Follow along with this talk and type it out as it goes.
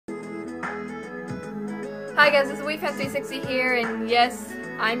Hi guys, this is WeFan360 here, and yes,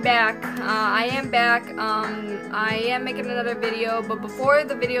 I'm back. I am back. I am making another video, but before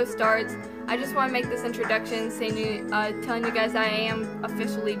the video starts, I just want to make this introduction, telling you guys I am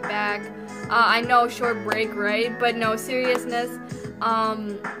officially back. I know, short break, right? But no, seriousness,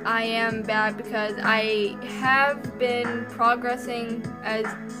 I am back because I have been progressing as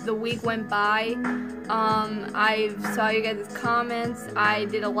the week went by. I saw you guys' comments, I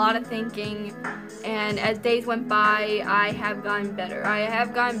did a lot of thinking, and as days went by, I have gotten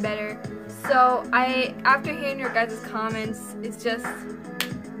better. So, after hearing your guys' comments, it's just,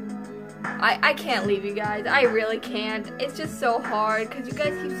 I can't leave you guys. I really can't. It's just so hard, because you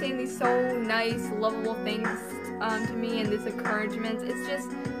guys keep saying these so nice, lovable things to me, and this encouragement.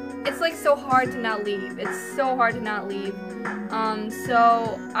 It's like so hard to not leave. It's so hard to not leave.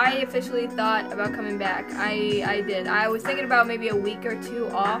 So I officially thought about coming back. I did. I was thinking about maybe a week or two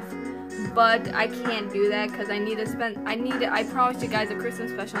off, but I can't do that because I promised you guys a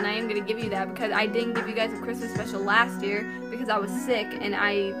Christmas special, and I am going to give you that because I didn't give you guys a Christmas special last year because I was sick and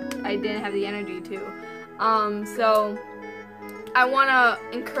I didn't have the energy to. So I want to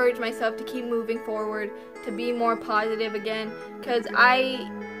encourage myself to keep moving forward, to be more positive again, because I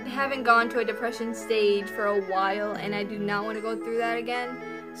haven't gone to a depression stage for a while, and I do not want to go through that again.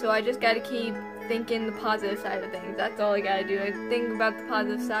 So I just got to keep thinking the positive side of things. That's all I got to do. I think about the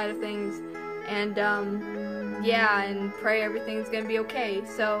positive side of things, and yeah, and pray everything's gonna be okay.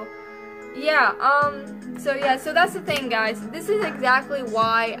 So so that's the thing, guys. This is exactly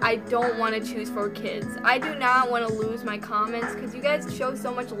why I don't want to choose 4Kids. I do not want to lose my comments because you guys show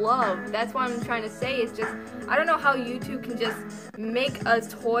so much love. That's what I'm trying to say. It's just, I don't know how YouTube can just make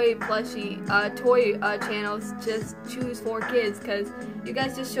us toy channels just choose 4Kids, because you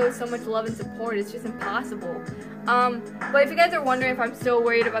guys just show so much love and support. It's just impossible. But if you guys are wondering if I'm still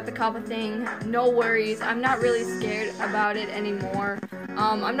worried about the Kappa thing, no worries. I'm not really scared about it anymore.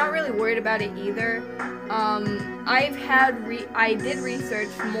 I'm not really worried about it either. I did research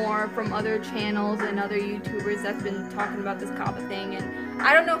more from other channels and other YouTubers that's been talking about this Kappa thing, and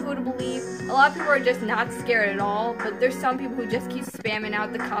I don't know who to believe. A lot of people are just not scared at all, but there's some people who just keep spamming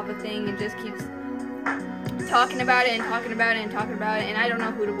out the Kappa thing and just keeps talking about it and talking about it and talking about it, and I don't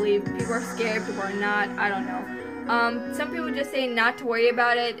know who to believe. People are scared, people are not, I don't know. Some people just say not to worry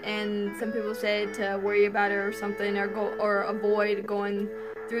about it, and some people say to worry about it or something, or avoid going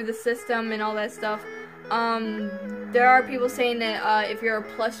through the system and all that stuff. There are people saying that if you're a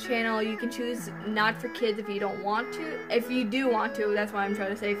plus channel, you can choose not for kids if you don't want to. If you do want to, that's what I'm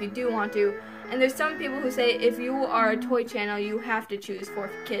trying to say, if you do want to. And there's some people who say if you are a toy channel, you have to choose for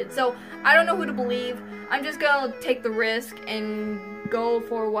kids. So I don't know who to believe. I'm just gonna take the risk and go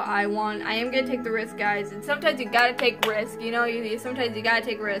for what I want. I am gonna take the risk, guys. And sometimes you gotta take risk. You know, sometimes you gotta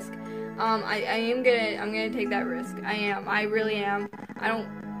take risk. I'm gonna take that risk. I really am. I don't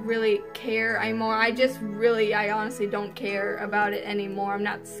really care anymore. I honestly don't care about it anymore. I'm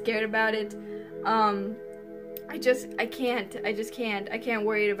not scared about it. I just can't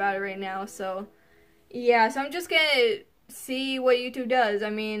worry about it right now. So yeah, so I'm just gonna see what YouTube does. I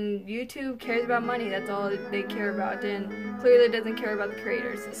mean, YouTube cares about money. That's all they care about, and clearly doesn't care about the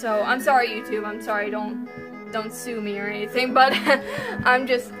creators. So I'm sorry, YouTube. I'm sorry. Don't sue me or anything. But I'm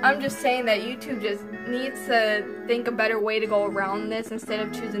just saying that YouTube just needs to think a better way to go around this instead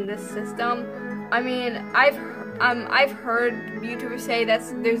of choosing this system. I mean, I've heard YouTubers say that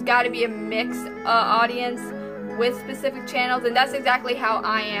there's got to be a mixed audience with specific channels, and that's exactly how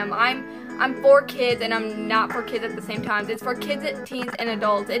I am. I'm for kids, and I'm not for kids at the same time. It's for kids, teens, and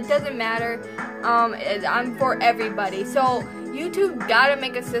adults. It doesn't matter. I'm for everybody. So YouTube gotta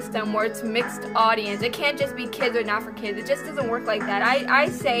make a system where it's mixed audience. It can't just be kids or not for kids. It just doesn't work like that. I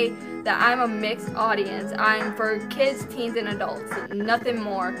say that I'm a mixed audience. I'm for kids, teens, and adults. Nothing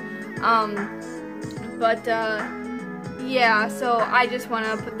more. Yeah, so I just want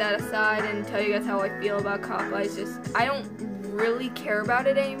to put that aside and tell you guys how I feel about Kappa. It's just, I don't really care about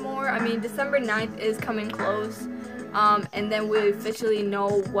it anymore. I mean, December 9th is coming close, and then we officially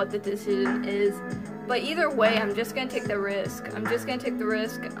know what the decision is. But either way, I'm just going to take the risk.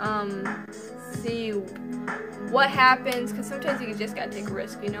 See what happens, because sometimes you just gotta take a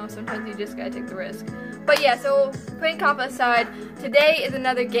risk, you know? Sometimes you just gotta take the risk. But yeah, so putting Kappa aside, today is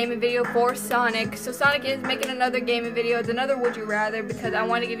another gaming video for Sonic. So Sonic is making another gaming video. It's another Would You Rather, because I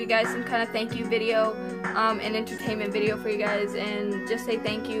want to give you guys some kind of thank you video, an entertainment video for you guys, and just say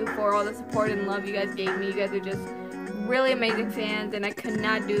thank you for all the support and love you guys gave me. You guys are just really amazing fans, and I could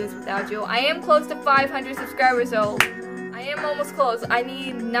not do this without you. I am close to 500 subscribers, so I am almost close. I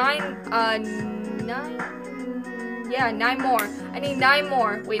need 9 more. I need 9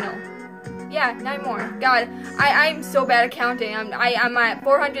 more. Wait, no. Yeah, 9 more. God, I'm so bad at counting. I'm at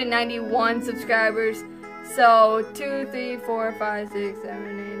 491 subscribers. So 2, 3, 4, 5, 6,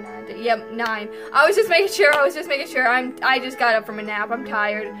 7, 8, 9, 10. Yep, 9. I was just making sure. I just got up from a nap. I'm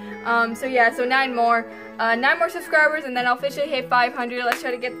tired. So yeah, so 9 more. 9 more subscribers, and then I'll officially hit 500. Let's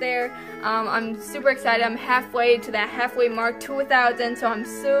try to get there. I'm super excited. I'm halfway to that halfway mark to 1,000. So I'm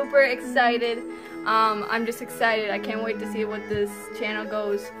super excited. I'm just excited. I can't wait to see what this channel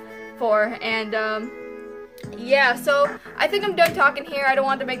goes for. And yeah, so I think I'm done talking here. I don't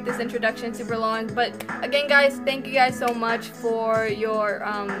want to make this introduction super long, but again, guys, thank you guys so much for your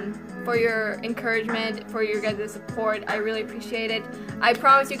encouragement, for your guys' support. I really appreciate it. I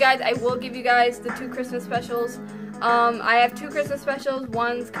promise you guys, I will give you guys the 2 Christmas specials. I have 2 Christmas specials.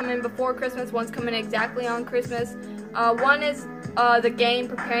 One's coming before Christmas, one's coming exactly on Christmas. One is the game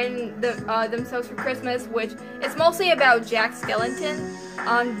preparing themselves for Christmas, which is mostly about Jack Skellington.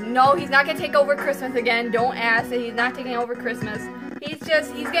 No, he's not gonna take over Christmas again. Don't ask that. He's not taking over Christmas. He's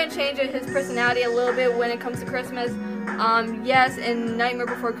gonna change his personality a little bit when it comes to Christmas. Yes, in Nightmare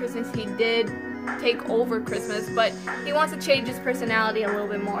Before Christmas he did take over Christmas, but he wants to change his personality a little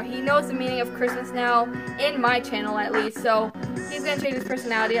bit more. He knows the meaning of Christmas now, in my channel at least, so he's gonna change his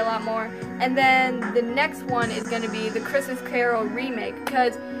personality a lot more. And then the next one is gonna be the Christmas Carol remake,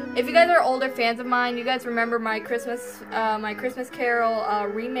 because if you guys are older fans of mine, you guys remember my Christmas Carol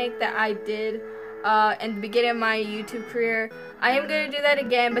remake that I did in the beginning of my YouTube career. I am going to do that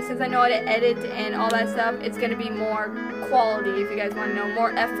again, but since I know how to edit and all that stuff, it's going to be more quality, if you guys want to know,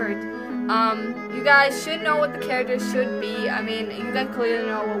 more effort. You guys should know what the characters should be. I mean, you guys clearly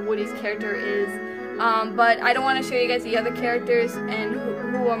know what Woody's character is. But I don't want to show you guys the other characters and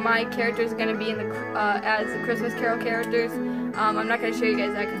who are my characters going to be in the as the Christmas Carol characters. I'm not going to show you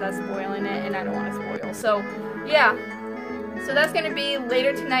guys that because that's spoiling it, and I don't want to spoil. So, yeah. So that's going to be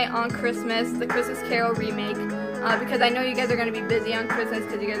later tonight on Christmas, the Christmas Carol remake. Because I know you guys are going to be busy on Christmas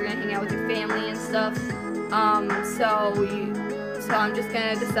because you guys are going to hang out with your family and stuff. So I'm just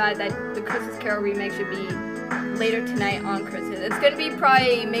going to decide that the Christmas Carol remake should be later tonight on Christmas. It's going to be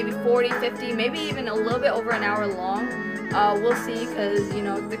probably maybe 40, 50, maybe even a little bit over an hour long. We'll see, because, you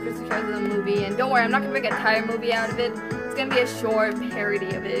know, the Christmas Carol is a movie. And don't worry, I'm not going to make an entire movie out of it. It's going to be a short parody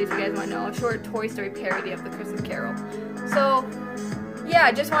of it, if you guys want to know. A short Toy Story parody of the Christmas Carol. So, yeah,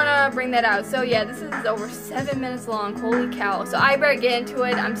 I just want to bring that out. So, yeah, this is over 7 minutes long. Holy cow. So, I better get into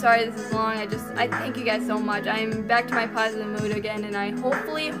it. I'm sorry this is long. I thank you guys so much. I'm back to my positive mood again, and I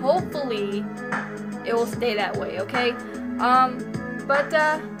hopefully, it will stay that way, okay?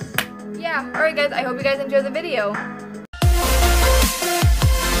 Yeah. Alright, guys, I hope you guys enjoy the video.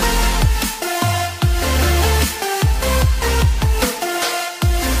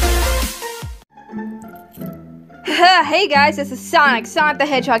 Hey guys, this is Sonic the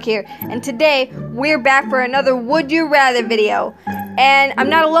Hedgehog here, and today we're back for another Would You Rather video. And I'm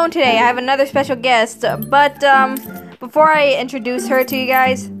not alone today, I have another special guest, but before I introduce her to you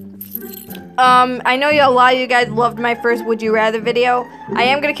guys, I know a lot of you guys loved my first Would You Rather video. I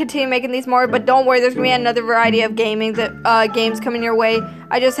am going to continue making these more, but don't worry, there's going to be another variety of games coming your way.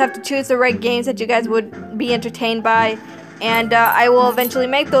 I just have to choose the right games that you guys would be entertained by, and I will eventually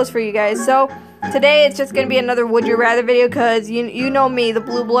make those for you guys. So today it's just going to be another Would You Rather video because you know me, the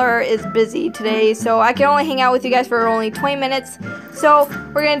Blue Blur is busy today, so I can only hang out with you guys for only 20 minutes. So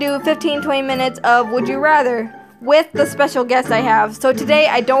we're going to do 15-20 minutes of Would You Rather with the special guest I have. So today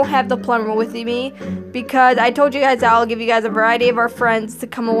I don't have the plumber with me because I told you guys that I'll give you guys a variety of our friends to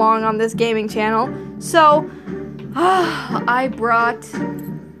come along on this gaming channel. So I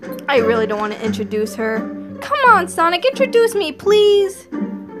really don't want to introduce her. Come on, Sonic, introduce me, please.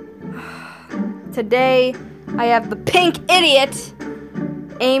 Today, I have the pink idiot,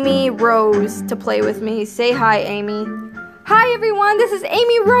 Amy Rose, to play with me. Say hi, Amy. Hi, everyone. This is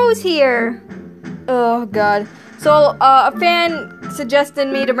Amy Rose here. Oh, God. So, a fan suggested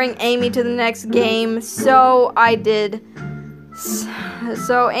me to bring Amy to the next game, so I did.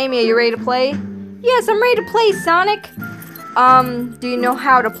 So, Amy, are you ready to play? Yes, I'm ready to play, Sonic. Do you know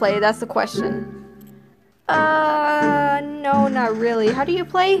how to play? That's the question. No, not really. How do you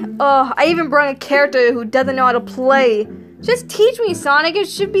play? I even brought a character who doesn't know how to play. Just teach me, Sonic. It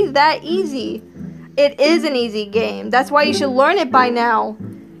should be that easy. It is an easy game. That's why you should learn it by now.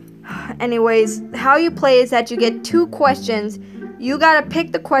 Anyways, how you play is that you get 2 questions. You gotta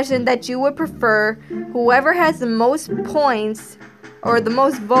pick the question that you would prefer. Whoever has the most points or the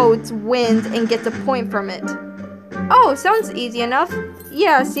most votes wins and gets a point from it. Oh, sounds easy enough.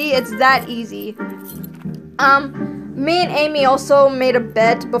 Yeah, see, it's that easy. Me and Amy also made a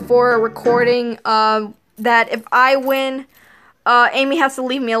bet before recording that if I win Amy has to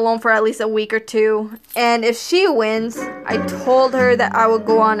leave me alone for at least a week or two. And if she wins, I told her that I would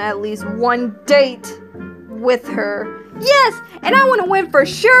go on at least one date with her. Yes, and I want to win for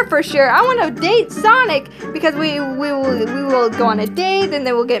sure, for sure. I want to date Sonic because we will go on a date, and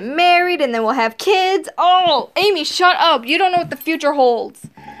then we'll get married, and then we'll have kids. Oh, Amy, shut up. You don't know what the future holds.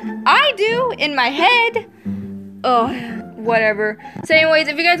 I do, in my head. Oh, whatever. So anyways,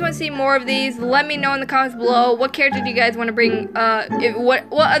 if you guys want to see more of these, let me know in the comments below. What character do you guys want to bring, what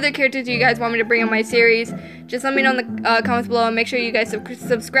other characters do you guys want me to bring on my series? Just let me know in the comments below, and make sure you guys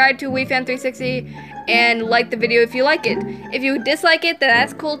subscribe to WeeFan360 and like the video if you like it. If you dislike it, then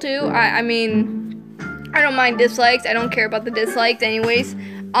that's cool too. I mean, I don't mind dislikes. I don't care about the dislikes anyways.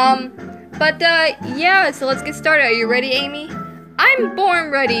 Yeah, so let's get started. Are you ready, Amy? I'm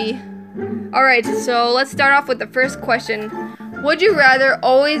born ready. Alright, so let's start off with the first question. Would you rather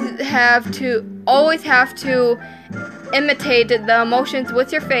always have to imitate the emotions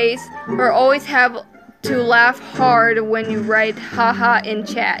with your face, or always have to laugh hard when you write haha in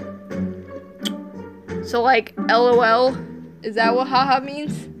chat? So like LOL, is that what haha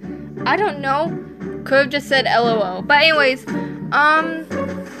means? I don't know. Could have just said LOL. But anyways,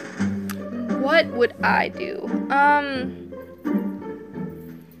 what would I do?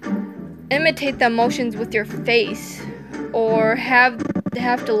 Imitate the emotions with your face, or have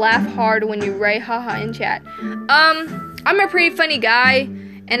to laugh hard when you write haha in chat. I'm a pretty funny guy,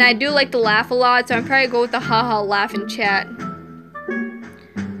 and I do like to laugh a lot, so I'm probably go with the haha laugh in chat.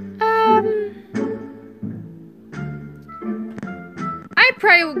 I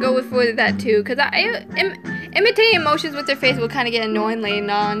probably would go with that too, because imitating emotions with your face will kind of get annoying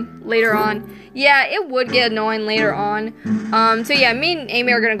later on. Yeah, it would get annoying later on. So yeah, me and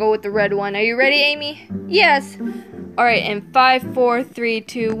Amy are gonna go with the red one. Are you ready, Amy? Yes. Alright, in 5, 4, 3,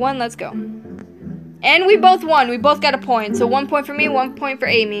 2, 1, let's go. And we both won. We both got a point. So 1 point for me, 1 point for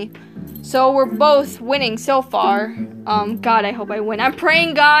Amy. So we're both winning so far. God, I hope I win. I'm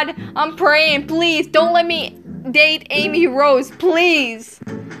praying, God. I'm praying. Please, don't let me date Amy Rose, please.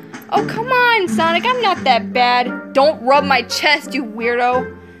 Oh, come on, Sonic. I'm not that bad. Don't rub my chest, you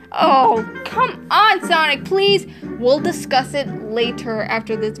weirdo. Oh, come on, Sonic, please. We'll discuss it later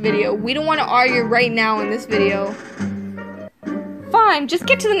after this video. We don't want to argue right now in this video. Fine, just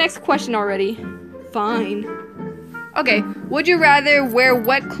get to the next question already. Fine. Okay, would you rather wear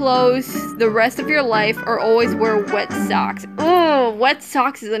wet clothes the rest of your life, or always wear wet socks? Oh, wet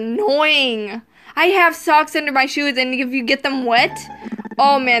socks is annoying. I have socks under my shoes, and if you get them wet,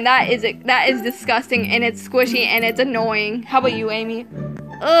 oh man, that is disgusting, and it's squishy, and it's annoying. How about you, Amy?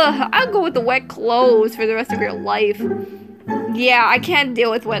 Ugh, I'll go with the wet clothes for the rest of your life. Yeah, I can't deal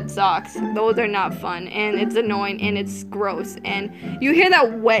with wet socks. Those are not fun, and it's annoying, and it's gross. And you hear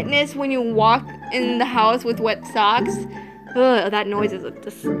that wetness when you walk in the house with wet socks? Ugh, that noise is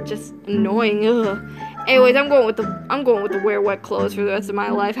just annoying. Ugh. Anyways, I'm going with the wear wet clothes for the rest of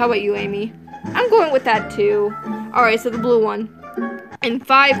my life. How about you, Amy? I'm going with that too. Alright, so the blue one. In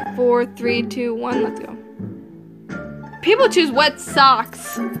 5, 4, 3, 2, 1, let's go. People choose wet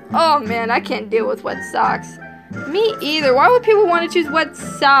socks. Oh man, I can't deal with wet socks. Me either. Why would people want to choose wet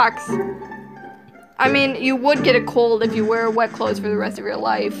socks? I mean, you would get a cold if you wear wet clothes for the rest of your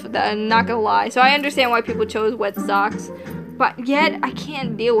life. I'm not gonna lie. So I understand why people chose wet socks. But yet, I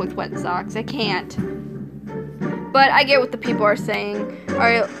can't deal with wet socks. I can't. But I get what the people are saying.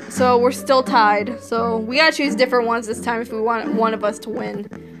 Alright, so we're still tied. So we gotta choose different ones this time if we want one of us to win.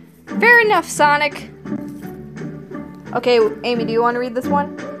 Fair enough, Sonic. Okay, Amy, do you want to read this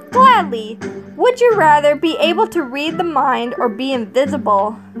one? Gladly. Would you rather be able to read the mind or be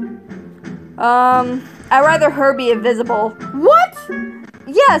invisible? I'd rather her be invisible. What?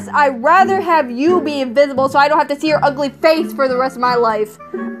 Yes, I'd rather have you be invisible so I don't have to see your ugly face for the rest of my life.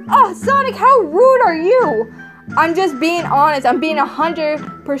 Oh, Sonic, how rude are you? I'm just being honest. I'm being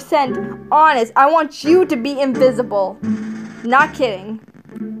 100% honest. I want you to be invisible. Not kidding.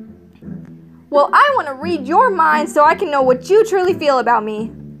 Well, I want to read your mind so I can know what you truly feel about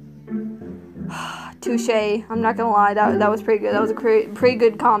me. Touché. I'm not gonna lie. That was pretty good. That was a pretty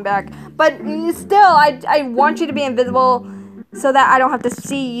good comeback. But still, I want you to be invisible so that I don't have to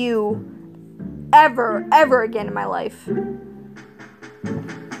see you ever again in my life.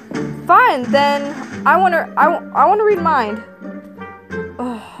 Fine, then I wanna read mind.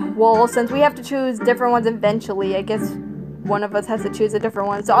 Well, since we have to choose different ones eventually, I guess one of us has to choose a different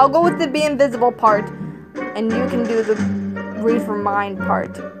one. So I'll go with the be invisible part, and you can do the read from mind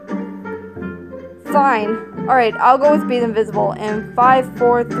part. Fine. Alright, I'll go with be invisible. And 5,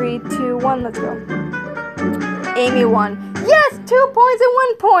 4, 3, 2, 1, let's go. Amy won. Yes! 2 points and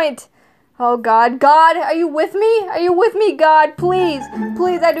 1 point! Oh, God. God, are you with me? Are you with me, God? Please.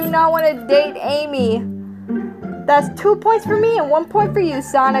 Please, I do not want to date Amy. That's 2 points for me and 1 point for you,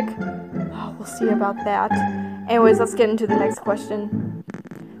 Sonic. Oh, we'll see about that. Anyways, let's get into the next question.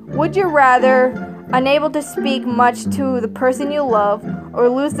 Would you rather unable to speak much to the person you love or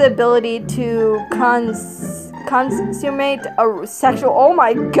lose the ability to consummate a sexual... Oh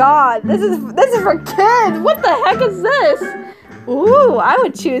my God, this is for kids. What the heck is this? Ooh, I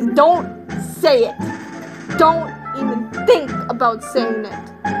would choose don't say it. Don't even think about saying it.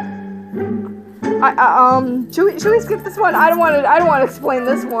 Should we skip this one? I don't want to explain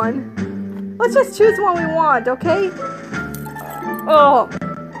this one. Let's just choose one we want, okay?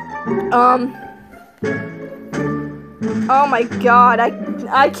 Oh my God,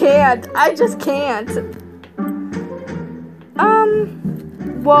 I can't. I just can't.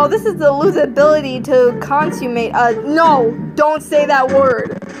 Well, this is the lose ability to consummate no, don't say that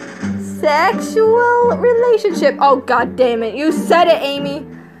word. Sexual relationship. Oh, God damn it. You said it, Amy.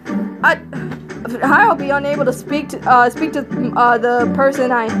 I'll be unable to speak to the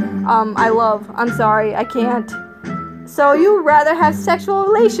person I love. I'm sorry, I can't. So you rather have sexual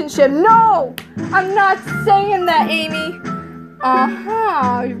relationship? No, I'm not saying that, Amy.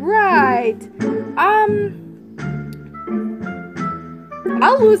 Right.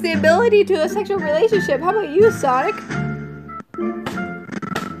 I'll lose the ability to a sexual relationship. How about you, Sonic?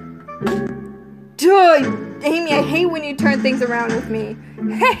 Duh, Amy, I hate when you turn things around with me.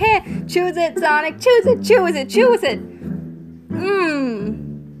 Choose it, Sonic. Choose it, choose it, choose it.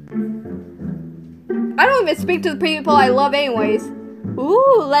 I don't even speak to the people I love anyways.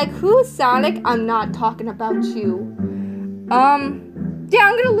 Ooh, like who, Sonic? I'm not talking about you. Yeah, I'm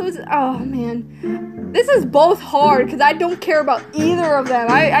gonna lose. Oh, man. This is both hard because I don't care about either of them.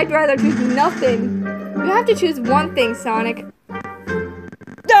 I'd rather choose nothing. You have to choose one thing, Sonic.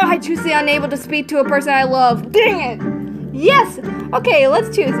 Oh, I choose the unable to speak to a person I love. Dang it! Yes! Okay, let's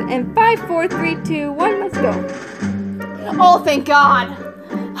choose. And 5, 4, 3, 2, 1, let's go. Oh, thank God!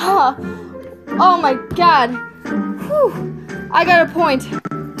 Oh my God! Whew. I got a point.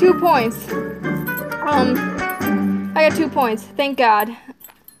 2 points. I got 2 points. Thank God.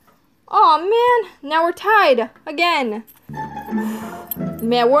 Oh man, now we're tied again.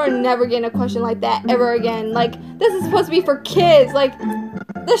 Man, we're never getting a question like that ever again. Like, this is supposed to be for kids. Like,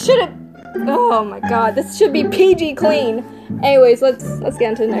 this shouldn't. Oh my God, this should be PG clean. Anyways, let's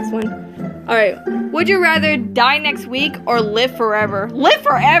get into the next one. All right, would you rather die next week or live forever? Live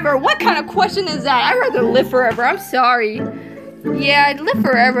forever? What kind of question is that? I'd rather live forever. I'm sorry. Yeah, I'd live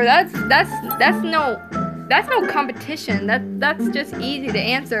forever. That's no competition. That's just easy to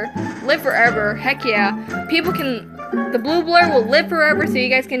answer. Live forever. Heck yeah. People can. The blue blur will live forever, so you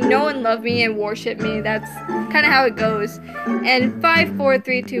guys can know and love me and worship me. That's kind of how it goes. And 5, 4,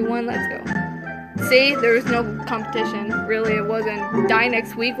 3, 2, 1. Let's go. See, there was no competition. Really, it wasn't. Die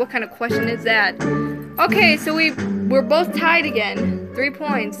next week? What kind of question is that? Okay, so we're both tied again. 3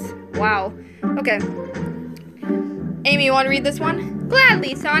 points. Wow. Okay. Amy, you want to read this one?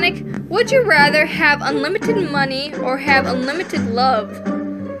 Gladly, Sonic. Would you rather have unlimited money or have unlimited love?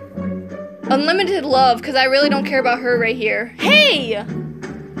 Unlimited love, because I really don't care about her right here. Hey!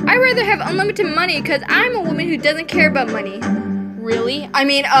 I'd rather have unlimited money because I'm a woman who doesn't care about money. Really? I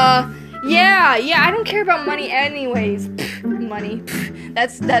mean, yeah, I don't care about money anyways. Money.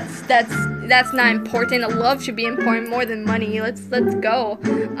 That's not important. Love should be important more than money. Let's go.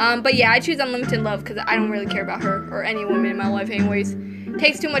 But yeah, I choose unlimited love because I don't really care about her or any woman in my life anyways.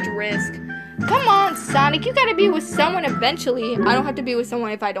 Takes too much risk. Come on, Sonic, you gotta be with someone eventually. I don't have to be with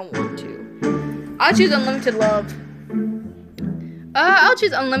someone if I don't want to. I'll choose unlimited love. I'll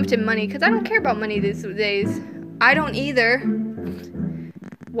choose unlimited money because I don't care about money these days. I don't either.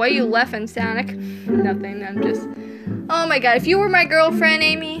 Why are you laughing, Sonic? Nothing, I'm just... Oh my God, if you were my girlfriend,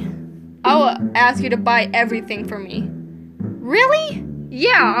 Amy, I will ask you to buy everything for me. Really?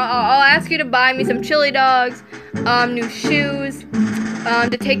 Yeah, I'll ask you to buy me some chili dogs, new shoes,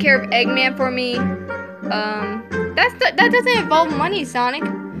 to take care of Eggman for me. That doesn't involve money, Sonic.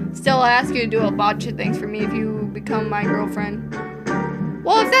 Still, I'll ask you to do a bunch of things for me if you become my girlfriend.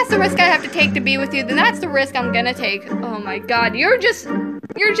 Well, if that's the risk I have to take to be with you, then that's the risk I'm gonna take. Oh my God, you're just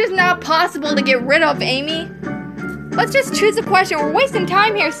not possible to get rid of, Amy. Let's just choose a question. We're wasting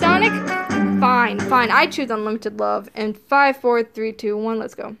time here, Sonic. Fine. I choose unlimited love. And 5, 4, 3, 2, 1.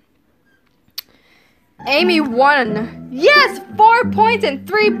 Let's go. Amy won. Yes, 4 points and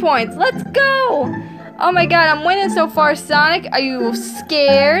 3 points. Let's go. Oh my God, I'm winning so far, Sonic. Are you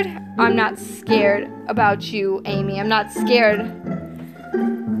scared? I'm not scared about you, Amy. I'm not scared.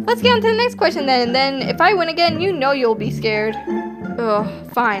 Let's get on to the next question then. And then if I win again, you know you'll be scared.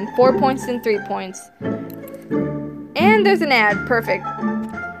 Ugh, fine. 4 points and 3 points. And there's an ad. Perfect.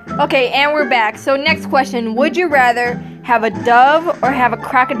 Okay, and we're back. So next question. Would you rather have a dove or have a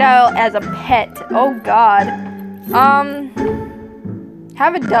crocodile as a pet? Oh, God.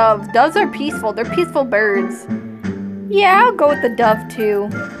 Have a dove. Doves are peaceful. They're peaceful birds. Yeah, I'll go with the dove, too.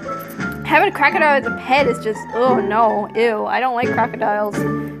 Having a crocodile as a pet is just, oh, no. Ew, I don't like crocodiles.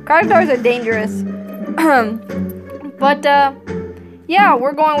 Crocodiles are dangerous. But, yeah,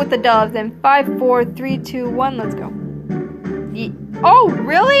 we're going with the doves. And 5, 4, 3, 2, 1, let's go. Oh,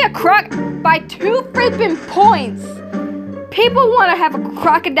 really? A croc by 2 freaking points. People want to have a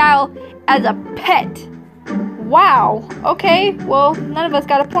crocodile as a pet. Wow. Okay, well, none of us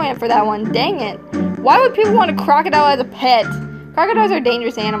got a point for that one. Dang it. Why would people want a crocodile as a pet? Crocodiles are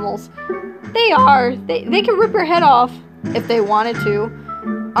dangerous animals. They are. They can rip your head off if they wanted to.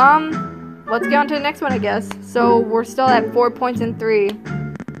 Let's get on to the next one, I guess. So, we're still at 4 points and 3.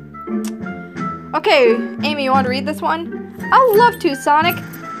 Okay, Amy, you want to read this one? I'd love to, Sonic.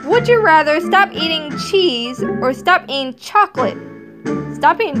 Would you rather stop eating cheese or stop eating chocolate?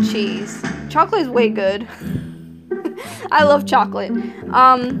 Stop eating cheese. Chocolate is way good. I love chocolate.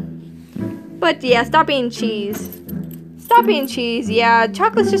 But yeah, stop eating cheese. Stop eating cheese. Yeah,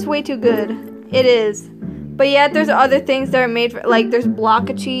 chocolate's just way too good. It is. But yeah, there's other things that are made for, like, there's block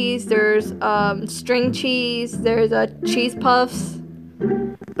of cheese, there's string cheese, there's cheese puffs.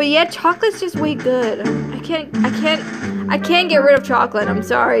 But yeah, chocolate's just way good. I can't get rid of chocolate. I'm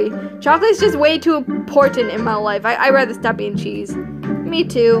sorry. Chocolate's just way too important in my life. I'd rather stop eating cheese. Me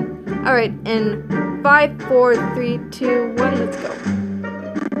too. Alright, in 5, 4, 3, 2, 1, let's go.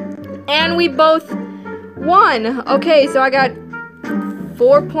 And we both won. Okay, so I got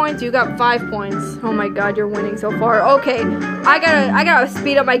 4 points, you got 5 points. Oh my god, you're winning so far. Okay, I gotta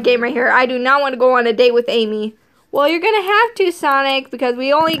speed up my game right here. I do not want to go on a date with Amy. Well, you're gonna have to, Sonic, because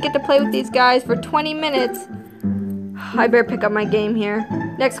we only get to play with these guys for 20 minutes. I better pick up my game here.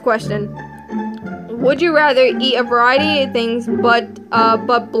 Next question. Would you rather eat a variety of things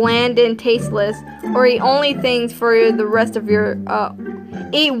but bland and tasteless, or eat only things for the rest of your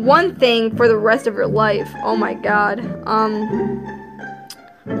eat one thing for the rest of your life? Oh my god.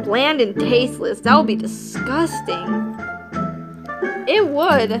 Bland and tasteless. That would be disgusting. It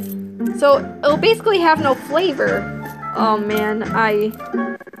would. So it'll basically have no flavor. Oh man, I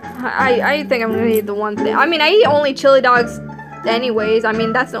think I'm gonna eat the one thing. I mean, I eat only chili dogs anyways. I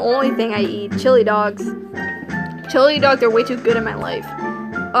mean, that's the only thing I eat. Chili dogs. Chili dogs are way too good in my life.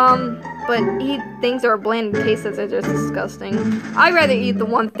 But eat things that are bland and tasteless are just disgusting. I'd rather eat the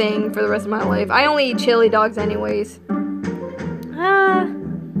one thing for the rest of my life. I only eat chili dogs anyways.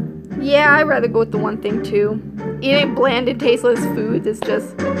 Yeah, I'd rather go with the one thing too. Eating bland and tasteless foods is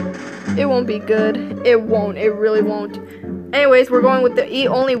just, it won't be good. It won't. It really won't. Anyways, we're going with the eat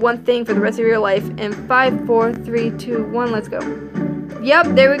only one thing for the rest of your life. In 5, 4, 3, 2, 1, let's go. Yep,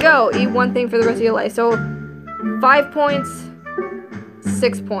 there we go. Eat one thing for the rest of your life. So, 5 points,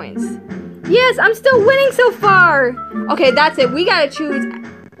 6 points. Yes, I'm still winning so far. Okay, that's it. We gotta choose.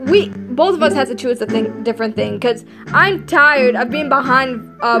 Both of us have to choose a different thing, because I'm tired of being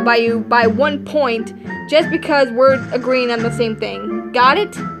behind by you by 1 point just because we're agreeing on the same thing. Got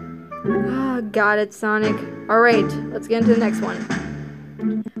it? Got it, Sonic. Alright, let's get into the next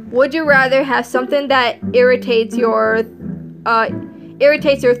one. Would you rather have something that irritates your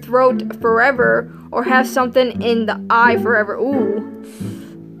throat forever, or have something in the eye forever? Ooh.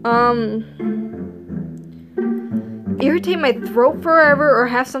 Irritate my throat forever, or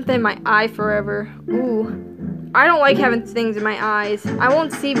have something in my eye forever? Ooh. I don't like having things in my eyes. I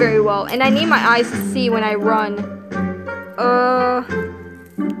won't see very well, and I need my eyes to see when I run.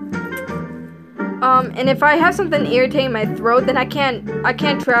 And if I have something irritating my throat, then I can't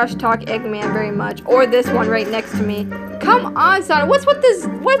trash talk Eggman very much. Or this one right next to me. Come on, Sonic. What's with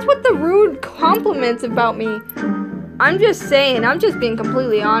the rude compliments about me? I'm just saying. I'm just being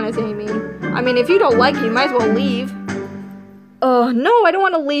completely honest, Amy. I mean, if you don't like it, you might as well leave. No, I don't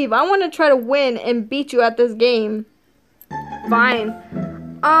want to leave. I want to try to win and beat you at this game. Fine.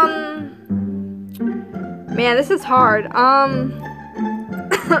 Man, this is hard.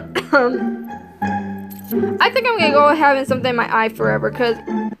 I think I'm gonna go with having something in my eye forever, because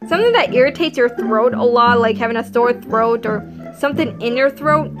something that irritates your throat a lot, like having a sore throat or something in your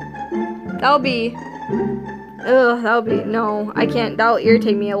throat, no, I can't, that'll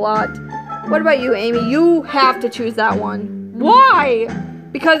irritate me a lot. What about you, Amy? You have to choose that one. Why?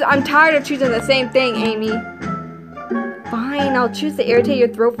 Because I'm tired of choosing the same thing, Amy. Fine, I'll choose to irritate your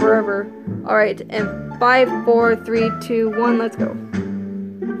throat forever. Alright, and 5, 4, 3, 2, 1, let's go.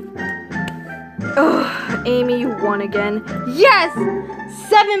 Ugh, Amy, you won again. Yes!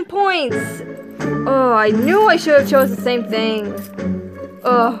 7 points! Oh, I knew I should have chose the same thing.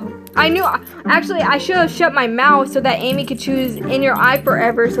 Ugh. I knew, actually, I should have shut my mouth so that Amy could choose In Your Eye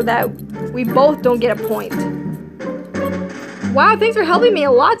Forever so that we both don't get a point. Wow, thanks for helping me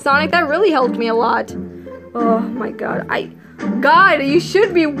a lot, Sonic. That really helped me a lot. Oh my god. God, you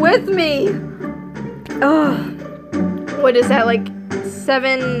should be with me. Ugh. What is that, like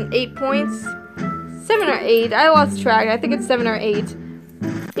 7, 8 points? 7 or 8. I lost track. I think it's 7 or 8.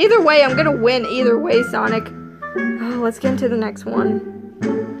 Either way, I'm gonna win either way, Sonic. Oh, let's get into the next one.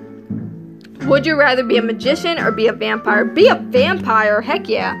 Would you rather be a magician or be a vampire? Be a vampire, heck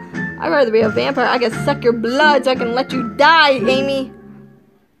yeah. I'd rather be a vampire. I can suck your blood so I can let you die, Amy.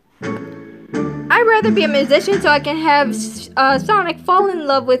 I'd rather be a musician so I can have Sonic fall in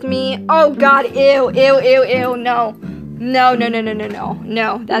love with me. Oh god, ew, ew, ew, ew, no. No, no, no, no, no, no.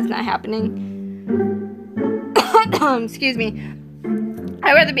 No, that's not happening. Excuse me.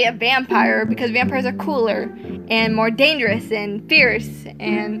 I'd rather be a vampire because vampires are cooler and more dangerous and fierce,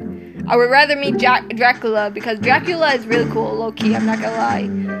 and I would rather meet Dracula because Dracula is really cool, low-key, I'm not gonna lie.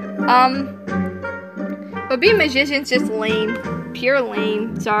 But being a magician's just lame. Pure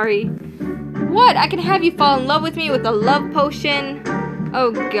lame, sorry. What? I can have you fall in love with me with a love potion?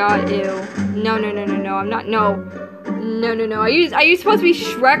 Oh god, ew. No, no, no, no, no, I'm not, no. No, no, no. Are you supposed to be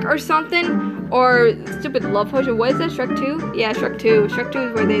Shrek or something? Or stupid love potion? What is that, Shrek 2? Yeah, Shrek 2. Shrek 2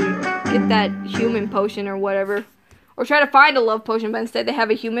 is where they get that human potion or whatever. Or try to find a love potion, but instead they have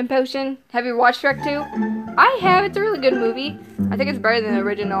a human potion. Have you watched Shrek 2? I have. It's a really good movie. I think it's better than the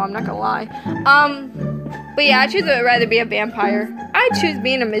original, I'm not gonna lie. But yeah, I'd rather be a vampire. I'd choose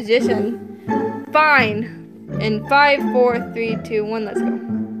being a magician. Fine. In 5, 4, 3, 2, 1, let's go.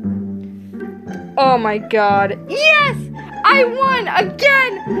 Oh my god. Yes! I won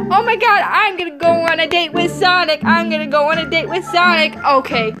again! Oh my god, I'm gonna go on a date with Sonic. I'm gonna go on a date with Sonic.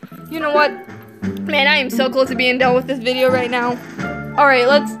 Okay, you know what? Man, I am so close to being done with this video right now. Alright,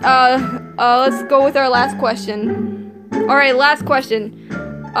 let's go with our last question. Alright, last question.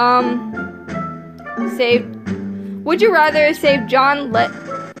 Save. Would you rather save John Lennon?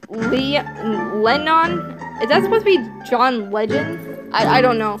 Is that supposed to be John Legend? I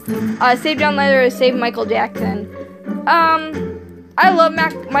don't know. Save John Lennon or save Michael Jackson? I love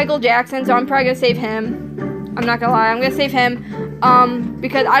Michael Jackson, so I'm probably gonna save him. I'm not gonna lie, I'm gonna save him.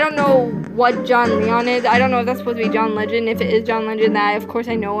 Because I don't know what John Leon is. I don't know if that's supposed to be John Legend. If it is John Legend, then of course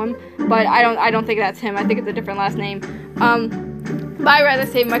I know him. But I don't think that's him. I think it's a different last name. But I'd rather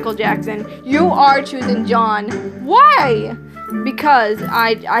save Michael Jackson. You are choosing John. Why? Because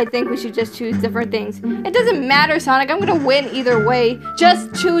I think we should just choose different things. It doesn't matter, Sonic. I'm gonna win either way.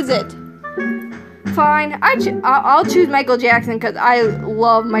 Just choose it. Fine. I'll choose Michael Jackson because I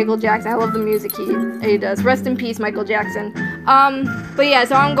love Michael Jackson. I love the music he does. Rest in peace, Michael Jackson. But yeah,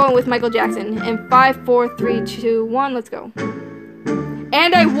 so I'm going with Michael Jackson. In 5, 4, 3, 2, 1, let's go.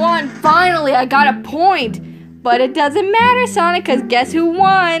 And I won. Finally, I got a point. But it doesn't matter, Sonic, because guess who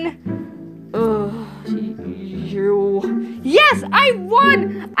won? Ugh, you. Yes, I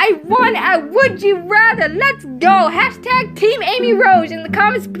won! I won at Would You Rather. Let's go. Hashtag Team Amy Rose in the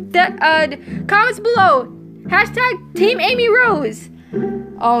comments below. Hashtag Team Amy Rose.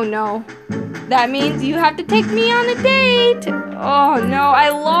 Oh no. That means you have to take me on a date. Oh no, I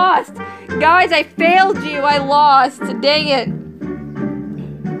lost. Guys, I failed you. I lost. Dang it.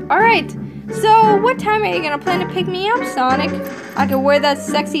 Alright. So, what time are you gonna plan to pick me up, Sonic? I can wear that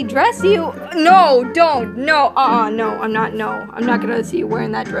sexy dress you... No, don't. No, no, I'm not gonna see you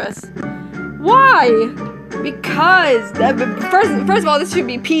wearing that dress. Why? Because, first of all, this should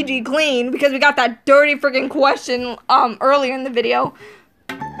be PG clean, because we got that dirty freaking question, earlier in the video.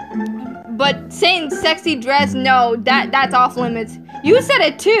 But saying sexy dress, no, that's off limits. You said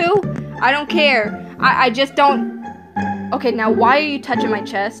it too. I don't care. I just don't... Okay, now why are you touching my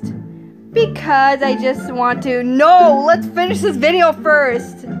chest? Because I just want to... No, let's finish this video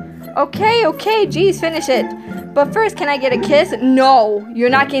first. Okay, geez, finish it. But first, can I get a kiss? No, you're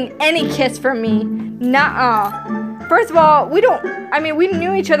not getting any kiss from me. Nuh-uh. First of all, we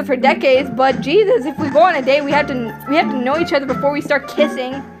knew each other for decades, but Jesus, if we go on a date, we have to know each other before we start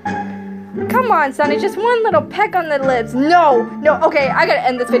kissing. Come on, Sonic, just one little peck on the lips. No, okay, I gotta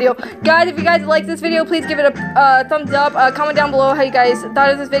end this video. Guys, if you guys like this video, please give it a thumbs up. Comment down below how you guys thought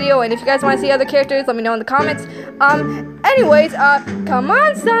of this video, and if you guys want to see other characters, let me know in the comments. Anyways, come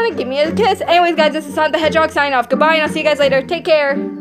on, Sonic, give me a kiss. Anyways, guys, this is Sonic the Hedgehog signing off. Goodbye, and I'll see you guys later. Take care.